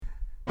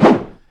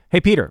Hey,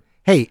 Peter.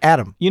 Hey,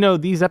 Adam. You know,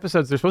 these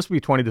episodes, they're supposed to be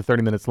 20 to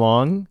 30 minutes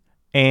long,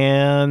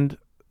 and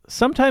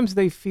sometimes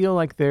they feel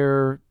like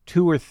they're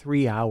 2 or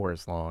 3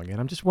 hours long.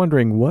 And I'm just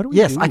wondering, what do we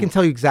do? Yes, I can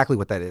tell you exactly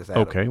what that is,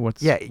 Adam. Okay,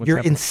 what's your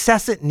happening?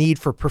 incessant need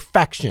for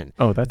perfection.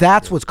 Oh,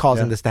 that's true. what's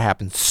causing this to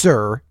happen,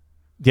 sir.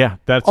 Yeah,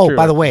 that's true. Oh,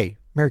 by the way,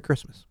 Merry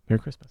Christmas. Merry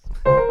Christmas.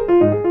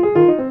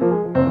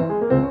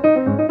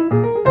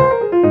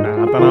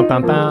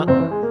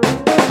 Ba-da-ba-da-ba-ba.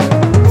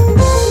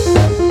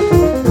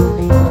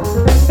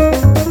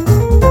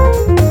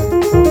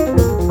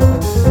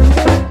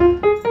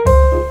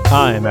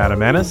 I'm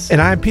Adam Ennis.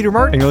 And I'm Peter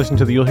Martin. And you're listening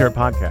to the You'll Hear It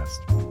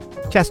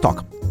podcast. Chess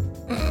Talk.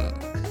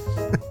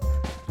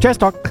 Chess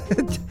Talk.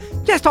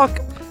 Chess Talk.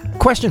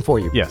 Question for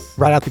you. Yes.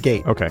 Right out the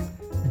gate. Okay.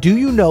 Do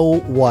you know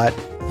what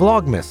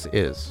Vlogmas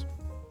is?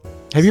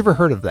 Have you ever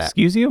heard of that?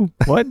 Excuse you?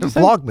 What?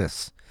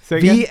 Vlogmas. Say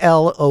again?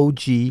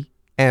 Vlogmas.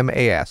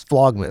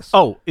 Vlogmas.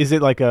 Oh, is it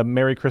like a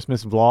Merry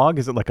Christmas vlog?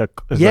 Is it like a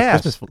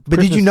yes? But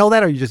did you know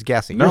that, or are you just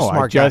guessing? No, You're a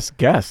smart I just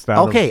guessed.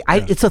 Okay,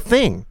 it's a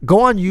thing. Go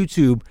on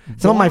YouTube.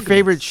 Some of my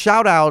favorite.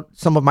 Shout out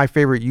some of my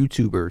favorite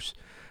YouTubers.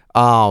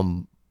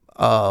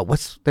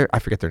 What's their? I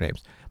forget their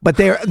names. But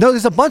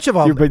there's a bunch of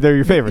them. But they're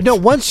your favorites. You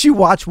know, once you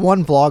watch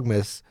one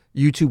Vlogmas,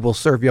 YouTube will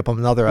serve you up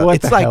another.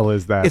 What the hell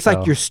is that? It's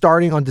like you're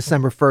starting on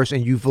December 1st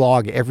and you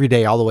vlog every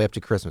day all the way up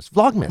to Christmas.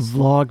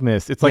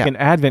 Vlogmas. It's like an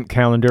advent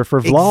calendar for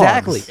vlogs.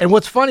 Exactly. And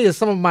what's funny is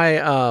some of my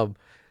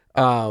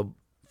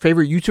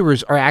favorite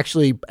YouTubers are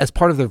actually, as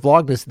part of their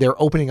Vlogmas, they're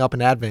opening up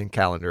an advent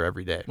calendar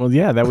every day. Well,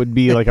 yeah, that would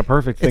be like a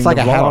perfect thing. It's like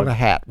to a vlog. hat on a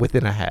hat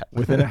within a hat.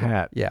 Within a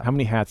hat. Yeah. How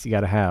many hats you got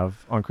to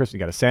have on Christmas? You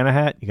got a Santa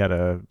hat. You got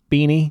a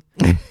beanie.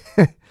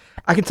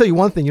 I can tell you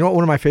one thing. You know what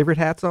one of my favorite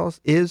hats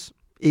is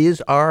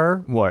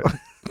our... What?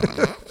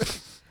 A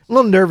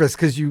little nervous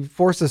because you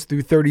forced us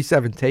through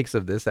 37 takes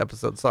of this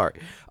episode. Sorry.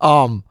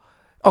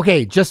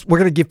 Okay, we're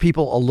going to give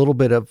people a little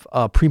bit of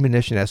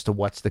premonition as to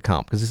what's to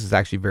come, because this is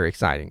actually very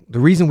exciting. The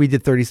reason we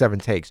did 37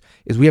 takes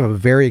is we have a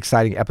very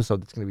exciting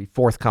episode that's going to be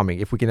forthcoming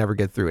if we can ever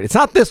get through it. It's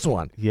not this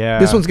one. Yeah.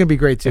 This one's going to be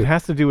great too. It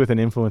has to do with an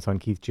influence on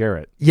Keith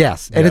Jarrett.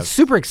 Yes, and it's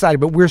super exciting,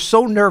 but we're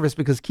so nervous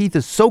because Keith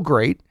is so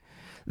great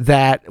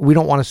that we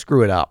don't want to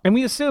screw it up. And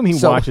we assume he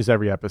watches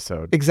every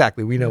episode.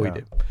 Exactly. We know we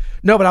do.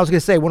 No, but I was going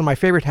to say, one of my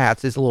favorite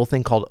hats is a little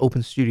thing called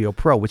Open Studio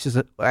Pro, which is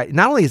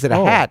not only is it a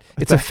hat,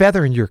 it's a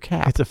feather in your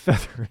cap. It's a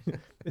feather.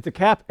 It's a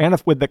cap and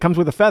that comes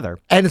with a feather.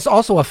 And it's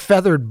also a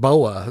feathered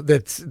boa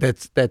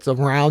that's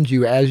around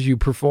you as you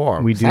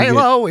perform. We do.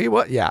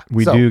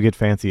 We do get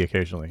fancy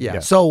occasionally. Yeah.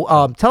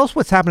 So tell us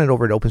what's happening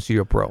over at Open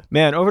Studio Pro.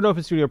 Man, over at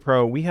Open Studio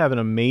Pro, we have an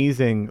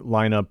amazing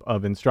lineup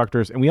of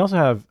instructors, and we also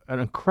have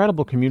an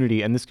incredible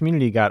community, and this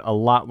community got a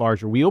lot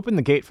larger. We opened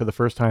the gate for the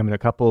first time in a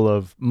couple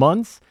of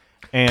months.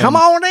 And come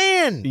on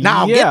in.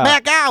 Now get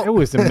back out. It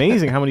was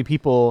amazing how many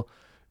people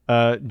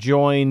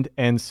joined,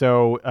 and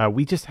so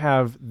we just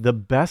have the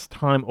best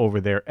time over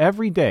there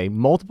every day,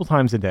 multiple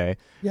times a day.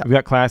 Yep. We've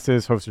got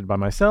classes hosted by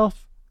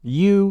myself,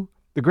 you,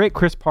 the great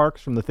Chris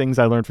Parks from the Things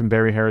I Learned from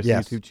Barry Harris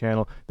YouTube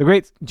channel, the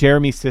great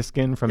Jeremy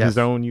Siskin from his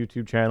own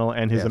YouTube channel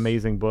and his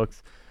amazing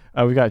books.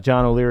 We've got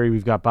John O'Leary.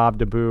 We've got Bob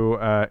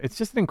DeBoo. It's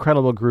just an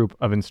incredible group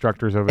of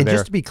instructors over there. And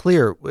just to be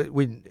clear,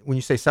 when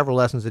you say several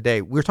lessons a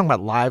day, we're talking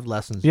about live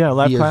lessons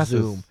live via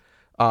classes. Zoom.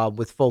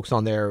 With folks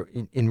on there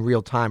in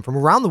real time from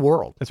around the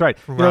world. That's right.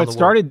 It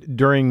started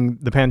during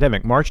the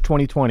pandemic, March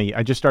 2020.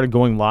 I just started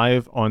going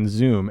live on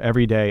Zoom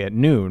every day at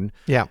noon.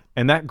 Yeah.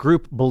 And that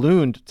group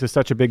ballooned to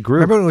such a big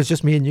group. Remember when it was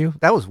just me and you?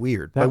 That was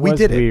weird. But we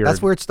did it.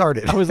 That's where it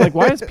started. I was like,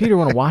 why does Peter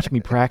want to watch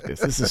me practice?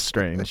 This is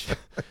strange.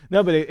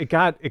 No, but it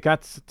got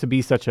to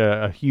be such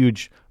a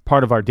huge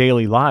part of our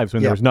daily lives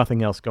when there was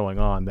nothing else going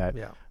on that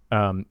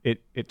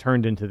it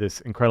turned into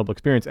this incredible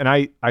experience. And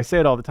I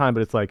say it all the time,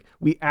 but it's like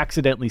we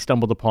accidentally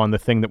stumbled upon the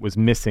thing that was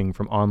missing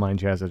from online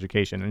jazz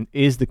education, and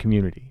is the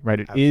community,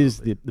 right? It is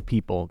the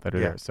people that are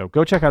there. So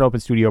go check out Open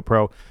Studio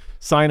Pro.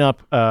 Sign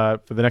up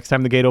for the next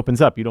time the gate opens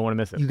up. You don't want to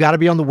miss it. You got to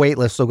be on the wait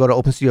list, so go to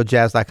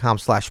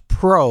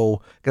openstudiojazz.com/pro,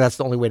 because that's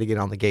the only way to get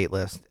on the gate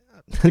list.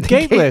 The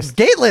gate list.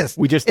 Gate list.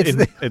 We just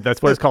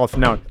that's what it's called from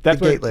now on. That's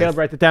what Caleb,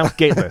 write it down.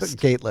 Gate list.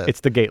 Gate list.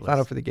 It's the gate list. Sign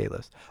up for the gate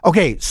list.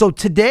 Okay, so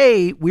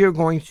today we are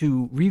going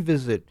to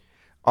revisit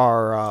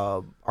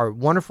our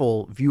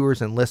wonderful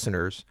viewers and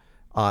listeners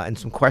and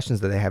some questions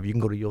that they have. You can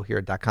go to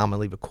you'llhearit.com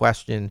and leave a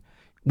question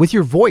with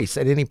your voice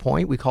at any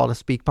point. We call it a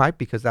speak pipe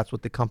because that's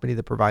what the company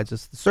that provides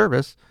us the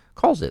service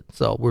calls it.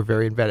 So we're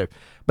very inventive.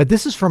 But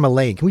this is from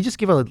Elaine. Can we just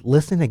give a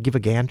listen and give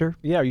a gander?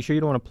 Yeah. Are you sure you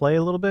don't want to play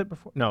a little bit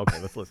before? No.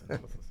 Okay. Let's listen.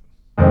 Let's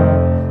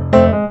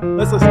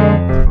listen.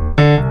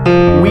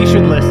 We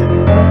should listen.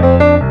 All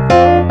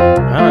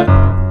right.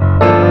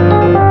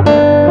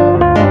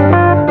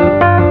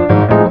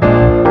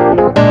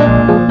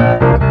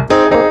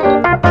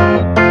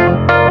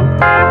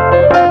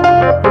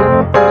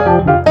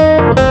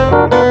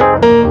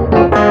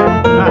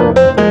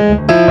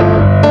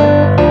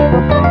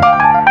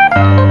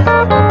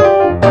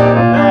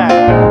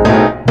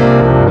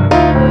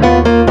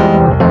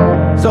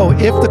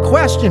 If the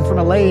question from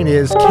Elaine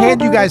is, can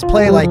you guys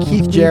play like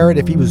Keith Jarrett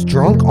if he was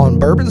drunk on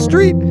Bourbon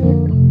Street?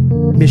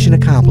 Mission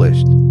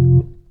accomplished.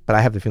 but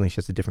I have the feeling she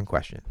has a different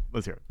question.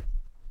 Let's hear it.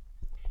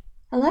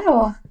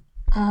 Hello.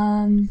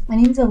 My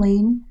name's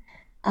Elaine.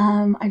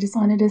 I just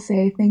wanted to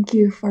say thank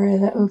you for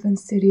the Open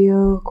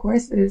Studio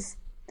courses.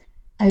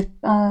 I've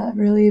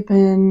really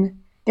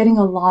been getting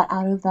a lot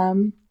out of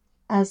them.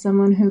 As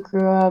someone who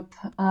grew up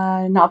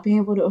not being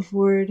able to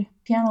afford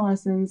piano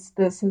lessons,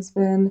 this has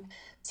been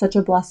such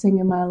a blessing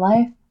in my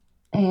life,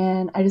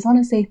 and I just want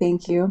to say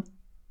thank you.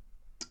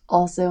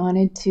 Also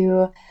wanted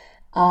to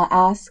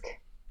ask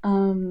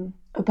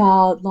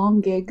about long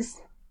gigs.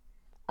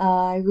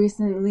 I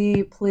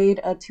recently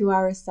played a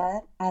 2-hour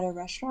set at a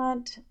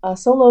restaurant, a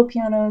solo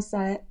piano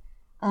set.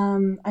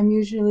 I'm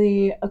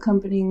usually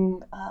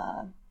accompanying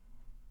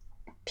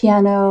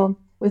piano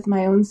with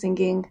my own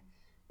singing,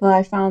 but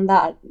I found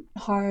that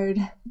hard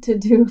to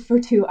do for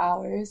 2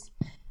 hours.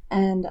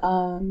 And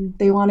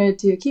they wanted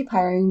to keep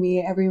hiring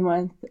me every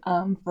month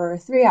for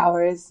 3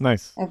 hours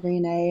Nice. every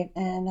night.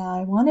 And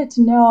I wanted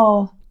to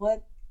know,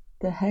 what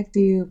the heck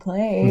do you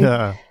play?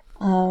 Yeah.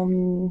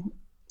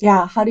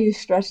 Yeah, how do you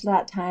stretch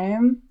that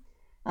time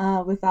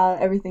without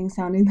everything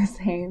sounding the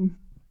same?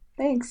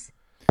 Thanks.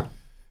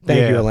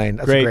 Thank you, Elaine.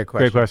 That's a great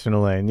question. Great question,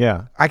 Elaine.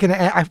 Yeah. I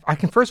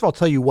can first of all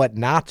tell you what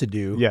not to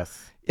do.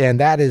 Yes. And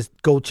that is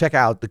go check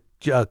out the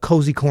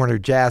Cozy Corner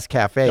Jazz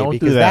Cafe, Don't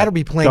because do that. That'll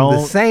be playing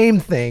the same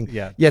thing,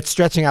 yet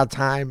stretching out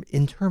time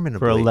interminably.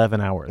 For 11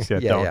 hours.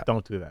 Yeah,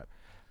 don't do that.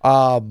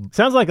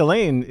 Sounds like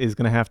Elaine is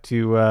going to have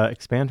to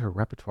expand her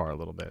repertoire a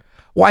little bit.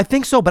 Well, I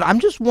think so, but I'm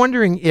just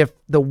wondering if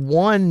the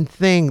one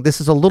thing, this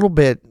is a little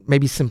bit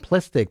maybe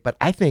simplistic, but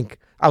I think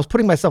I was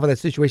putting myself in that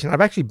situation. I've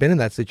actually been in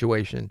that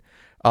situation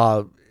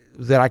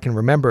that I can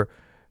remember.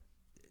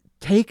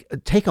 Take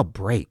a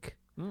break.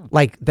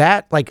 Like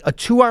that, like a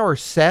 2-hour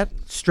set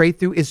straight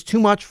through is too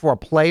much for a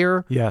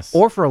player,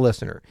 or for a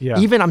listener. Yeah.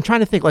 Even I'm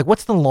trying to think, like,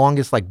 what's the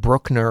longest, like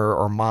Bruckner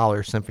or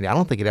Mahler symphony? I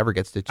don't think it ever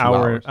gets to 2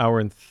 hours. Hour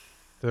and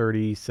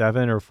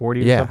 37 or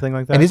 40 or something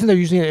like that. And isn't there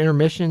usually an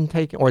intermission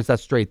taken, or is that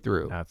straight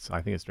through?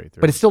 I think it's straight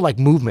through. But it's still like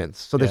movements,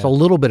 so there's a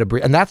little bit of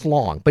break, and that's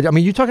long. But I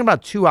mean, you're talking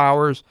about 2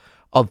 hours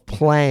of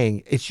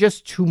playing. It's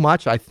just too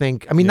much, I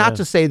think. I mean, not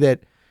to say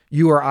that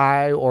you or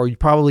I, or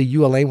probably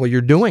you, Elaine, well, you're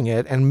doing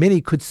it, and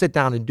many could sit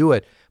down and do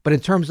it. But in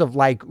terms of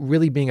like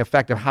really being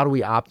effective, how do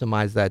we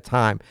optimize that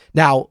time?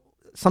 Now,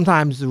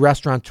 sometimes the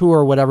restaurateur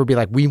or whatever be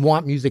like, we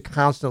want music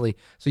constantly.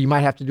 So you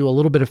might have to do a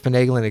little bit of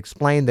finagling and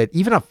explain that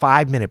even a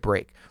 5-minute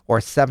break or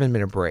a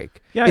 7-minute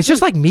break. Yeah, it's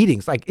just like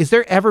meetings. Like, is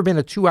there ever been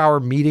a 2-hour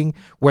meeting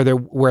where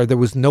there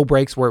was no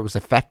breaks, where it was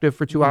effective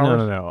for 2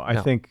 hours? No.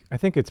 I think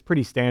it's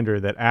pretty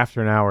standard that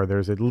after an hour,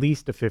 there's at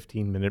least a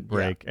 15-minute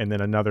break and then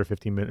another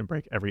 15-minute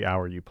break every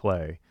hour you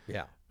play.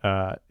 Yeah.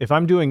 If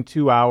I'm doing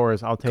 2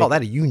 hours, I'll take... Call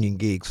that a union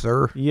gig,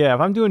 sir. Yeah, if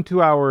I'm doing 2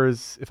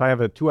 hours, if I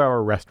have a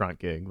 2-hour restaurant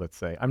gig, let's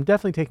say, I'm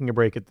definitely taking a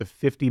break at the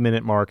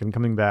 50-minute mark and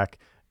coming back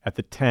at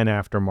the 10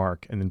 after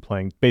mark, and then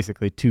playing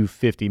basically 2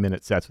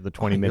 50-minute sets with a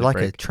 20-minute You're like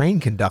break. a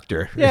train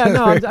conductor. Yeah,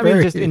 no, I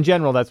mean, just in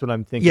general, that's what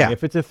I'm thinking. Yeah.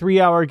 If it's a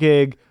 3-hour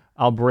gig,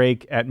 I'll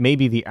break at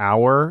maybe the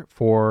hour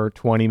for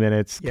 20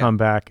 minutes, come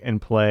back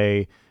and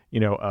play,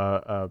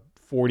 a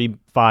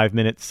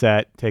 45-minute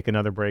set, take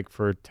another break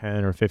for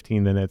 10 or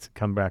 15 minutes,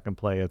 come back and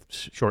play a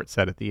short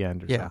set at the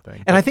end or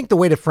something. And I think the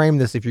way to frame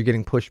this, if you're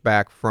getting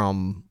pushback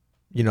from,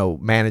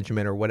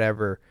 management or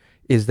whatever,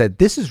 is that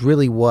this is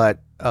really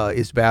what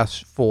is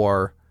best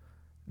for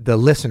the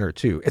listener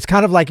too. It's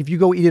kind of like if you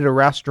go eat at a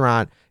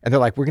restaurant and they're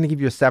like, we're going to give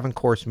you a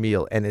 7-course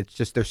meal, and it's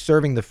just, they're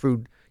serving the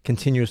food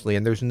continuously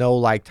and there's no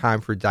like time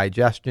for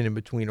digestion in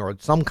between or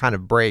some kind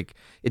of break.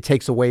 It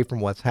takes away from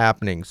what's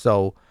happening.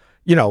 So,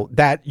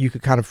 that you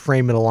could kind of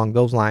frame it along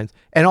those lines.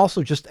 And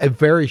also just a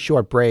very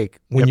short break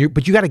but you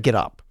got to get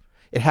up.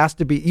 It has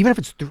to be, even if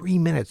it's 3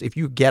 minutes, if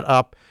you get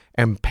up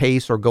and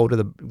pace or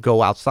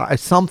go outside,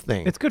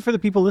 something. It's good for the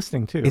people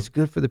listening too. It's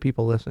good for the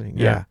people listening.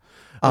 Yeah.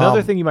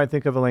 Another thing you might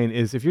think of, Elaine,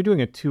 is if you're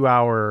doing a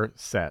 2-hour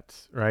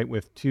set, right,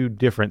 with 2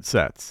 different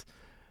sets,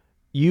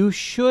 you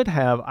should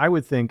have, I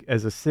would think,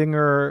 as a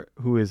singer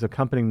who is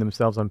accompanying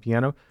themselves on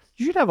piano,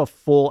 you should have a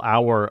full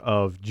hour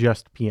of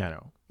just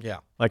piano. Yeah.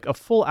 Like a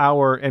full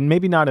hour, and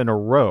maybe not in a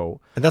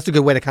row. And that's a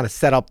good way to kind of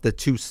set up the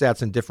 2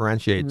 sets and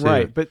differentiate too.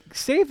 Right. But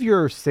save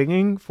your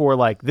singing for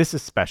like, this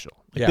is special.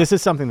 Like, this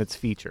is something that's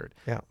featured.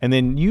 Yeah. And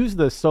then use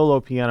the solo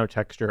piano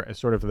texture as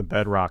sort of the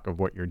bedrock of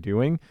what you're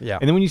doing. Yeah.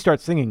 And then when you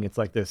start singing, it's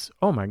like this,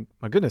 oh my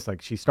goodness,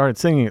 like she started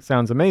singing, it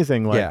sounds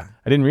amazing. Like,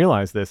 I didn't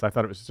realize this. I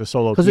thought it was just a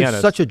solo piano. Because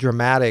it's such a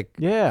dramatic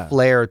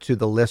flair to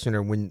the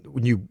listener when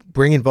you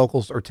bring in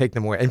vocals or take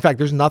them away. In fact,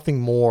 there's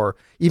nothing more,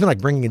 even like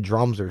bringing in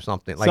drums or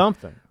something.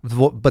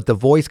 But the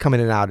voice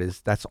coming in and out,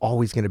 that's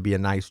always going to be a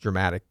nice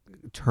dramatic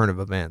turn of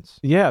events.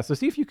 Yeah. So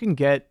see if you can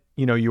get,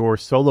 your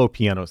solo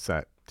piano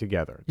set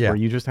together, where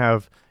you just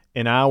have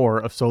an hour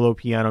of solo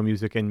piano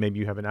music and maybe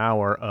you have an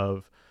hour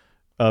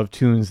of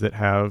tunes that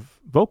have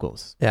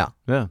vocals. Yeah.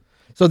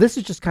 So this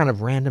is just kind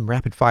of random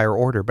rapid fire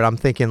order, but I'm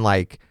thinking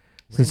like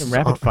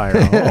rapid fire.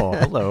 Oh,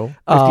 hello.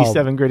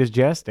 57 greatest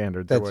jazz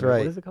standards. That's right.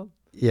 What is it called?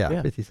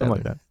 Yeah, 57. Something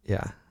like that.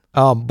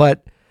 Yeah.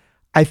 But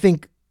I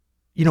think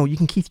you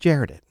can Keith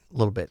Jarrett it a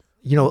little bit.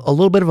 you know, a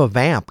little bit of a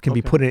vamp can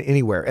be put in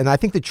anywhere. And I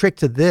think the trick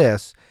to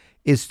this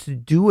is to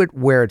do it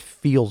where it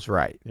feels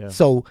right. Yeah.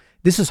 So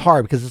this is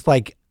hard because it's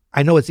like,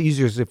 I know it's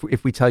easier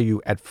if we tell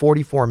you at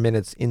 44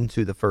 minutes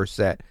into the first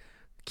set,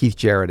 Keith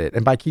Jarrett it.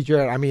 And by Keith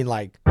Jarrett, I mean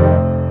like,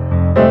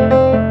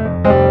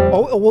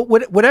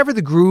 whatever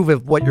the groove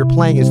of what you're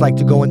playing is like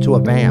to go into a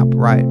vamp,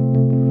 right?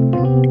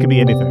 It could be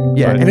anything.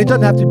 Yeah, and it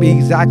doesn't have to be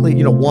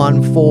exactly,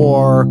 1,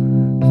 4,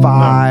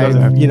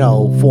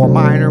 5, 4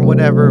 minor,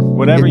 whatever.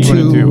 Whatever you want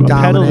to do. Dominant.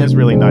 A pedal is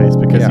really nice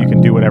because you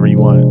can do whatever you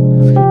want.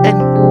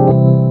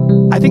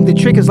 And I think the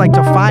trick is like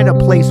to find a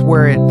place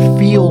where it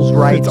feels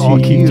right it's to all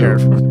you. Keith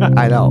Jarrett.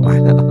 I know.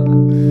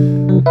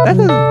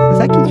 Is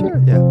that Keith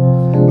Jarrett? Yeah.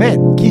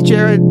 Man, Keith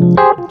Jarrett,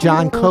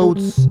 John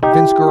Coates,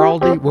 Vince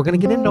Guaraldi. We're gonna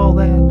get into all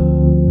that.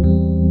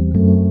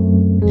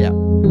 Yeah.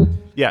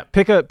 Yeah.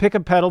 Pick a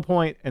pedal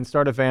point and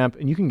start a vamp,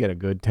 and you can get a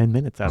good 10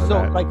 minutes out of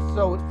that.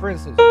 So for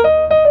instance.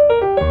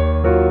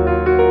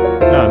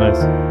 Oh,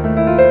 nice.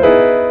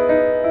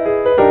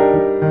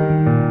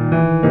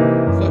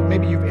 So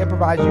maybe you've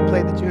improvised, you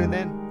played the tune, and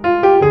then.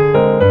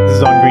 This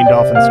is on Green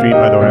Dolphin Street,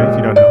 by the way, if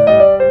you don't know.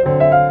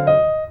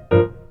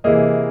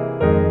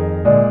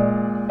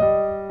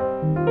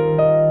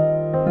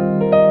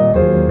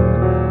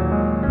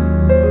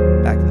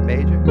 Back to the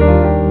major.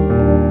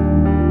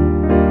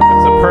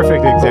 That's a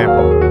perfect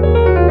example.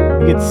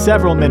 You get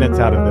several minutes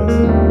out of this.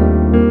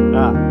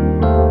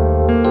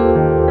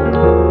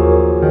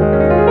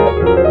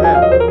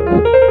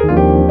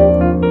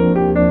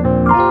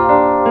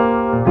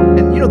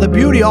 And the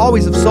beauty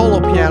always of solo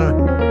piano,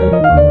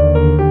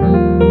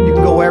 you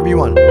can go wherever you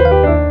want.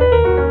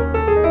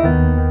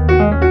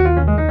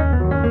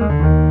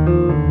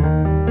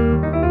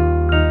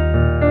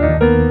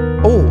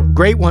 Oh,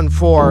 great one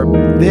for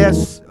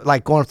this,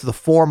 like going up to the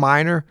 4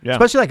 minor,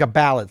 especially like a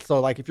ballad.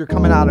 So like if you're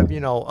coming out of,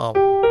 pretend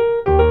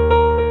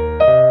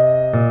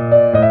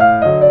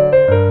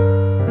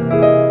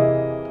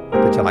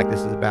like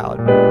this is a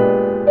ballad.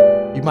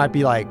 You might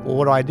be like, well,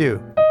 what do I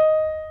do?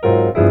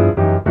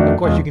 Of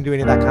course, you can do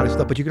any of that kind of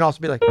stuff, but you can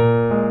also be like,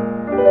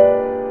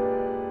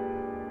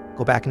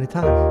 go back into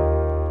time.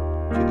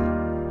 2,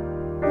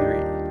 3,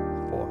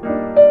 4.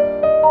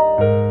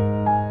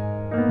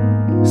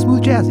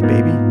 Smooth jazzy,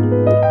 baby.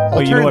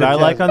 Well, you know what I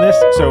like on this?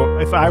 So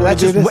if I were to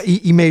do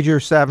this, E major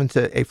 7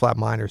 to A flat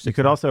minor. You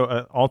could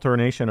also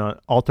alternate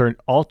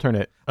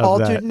of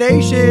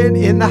Alternation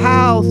in the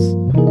house.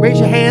 Raise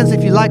your hands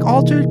if you like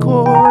altered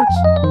chords.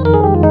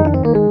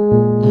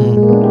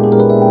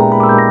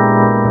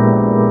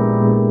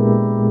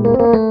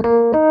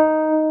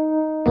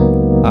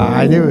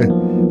 I do it.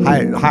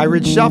 High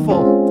ridge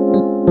shuffle.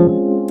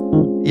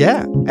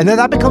 Yeah, and then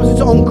that becomes its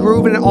own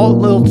groove and an all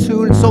little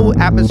tune. It's so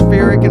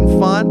atmospheric and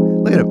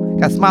fun. Look at him,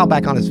 got a smile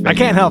back on his face. I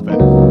can't help it.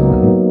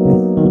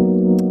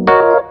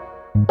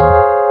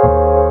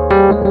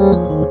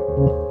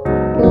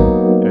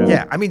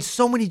 Yeah, I mean,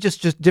 so many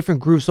just different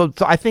grooves. So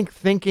I think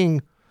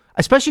thinking,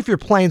 especially if you're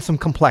playing some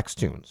complex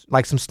tunes,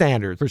 like some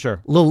standards, for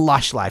sure, Little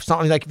Lush Life,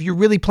 something like if you're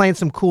really playing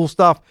some cool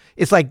stuff,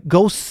 it's like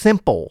go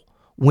simple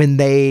when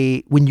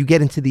you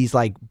get into these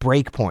like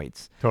break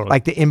points,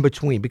 like the in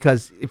between.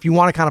 Because if you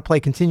want to kind of play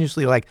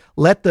continuously, like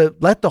let the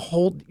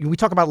whole, we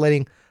talk about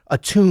letting a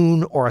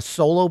tune or a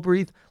solo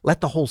breathe,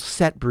 let the whole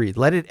set breathe,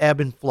 let it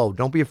ebb and flow.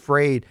 Don't be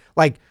afraid.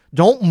 Like,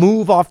 don't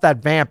move off that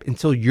vamp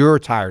until you're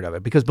tired of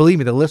it, because believe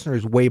me, the listener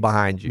is way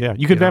behind you. Yeah,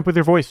 you can vamp with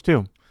your voice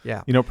too.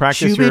 Yeah,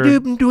 practice your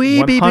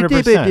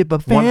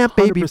 100%. Vamp,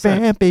 baby,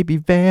 vamp, baby,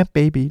 vamp,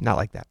 baby. Not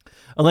like that.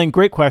 Elaine,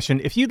 great question.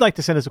 If you'd like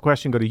to send us a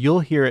question, go to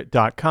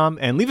you'llhearit.com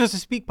and leave us a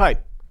speak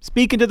pipe.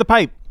 Speak into the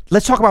pipe.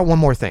 Let's talk about one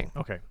more thing.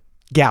 Okay.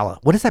 Gala.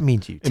 What does that mean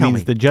to you? It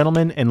means the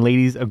gentleman and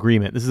ladies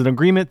agreement. This is an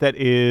agreement that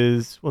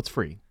is, it's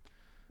free.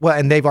 Well,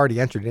 and they've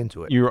already entered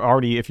into it. You're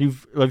already, if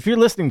you're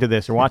listening to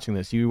this or watching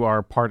this, you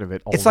are part of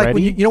it already. It's like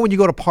when when you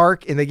go to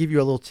park and they give you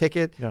a little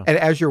ticket, and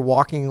as you're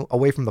walking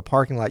away from the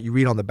parking lot, you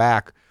read on the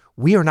back,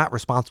 we are not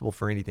responsible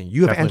for anything.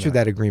 You have entered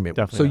that agreement.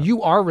 So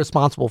you are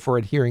responsible for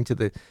adhering to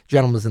the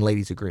gentleman's and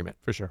ladies agreement.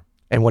 For sure.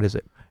 And what is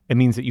it? It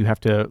means that you have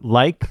to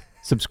like,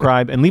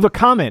 subscribe, and leave a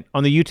comment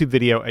on the YouTube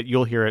video at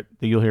You'll Hear It.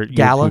 The You'll Hear It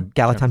Gala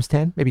YouTube. times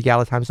 10? Maybe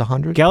Gala times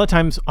 100? Gala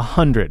times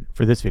 100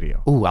 for this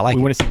video. Ooh, I like it.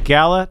 We want to see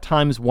Gala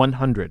times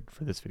 100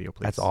 for this video,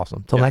 please. That's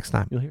awesome. Till next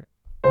time. You'll hear it.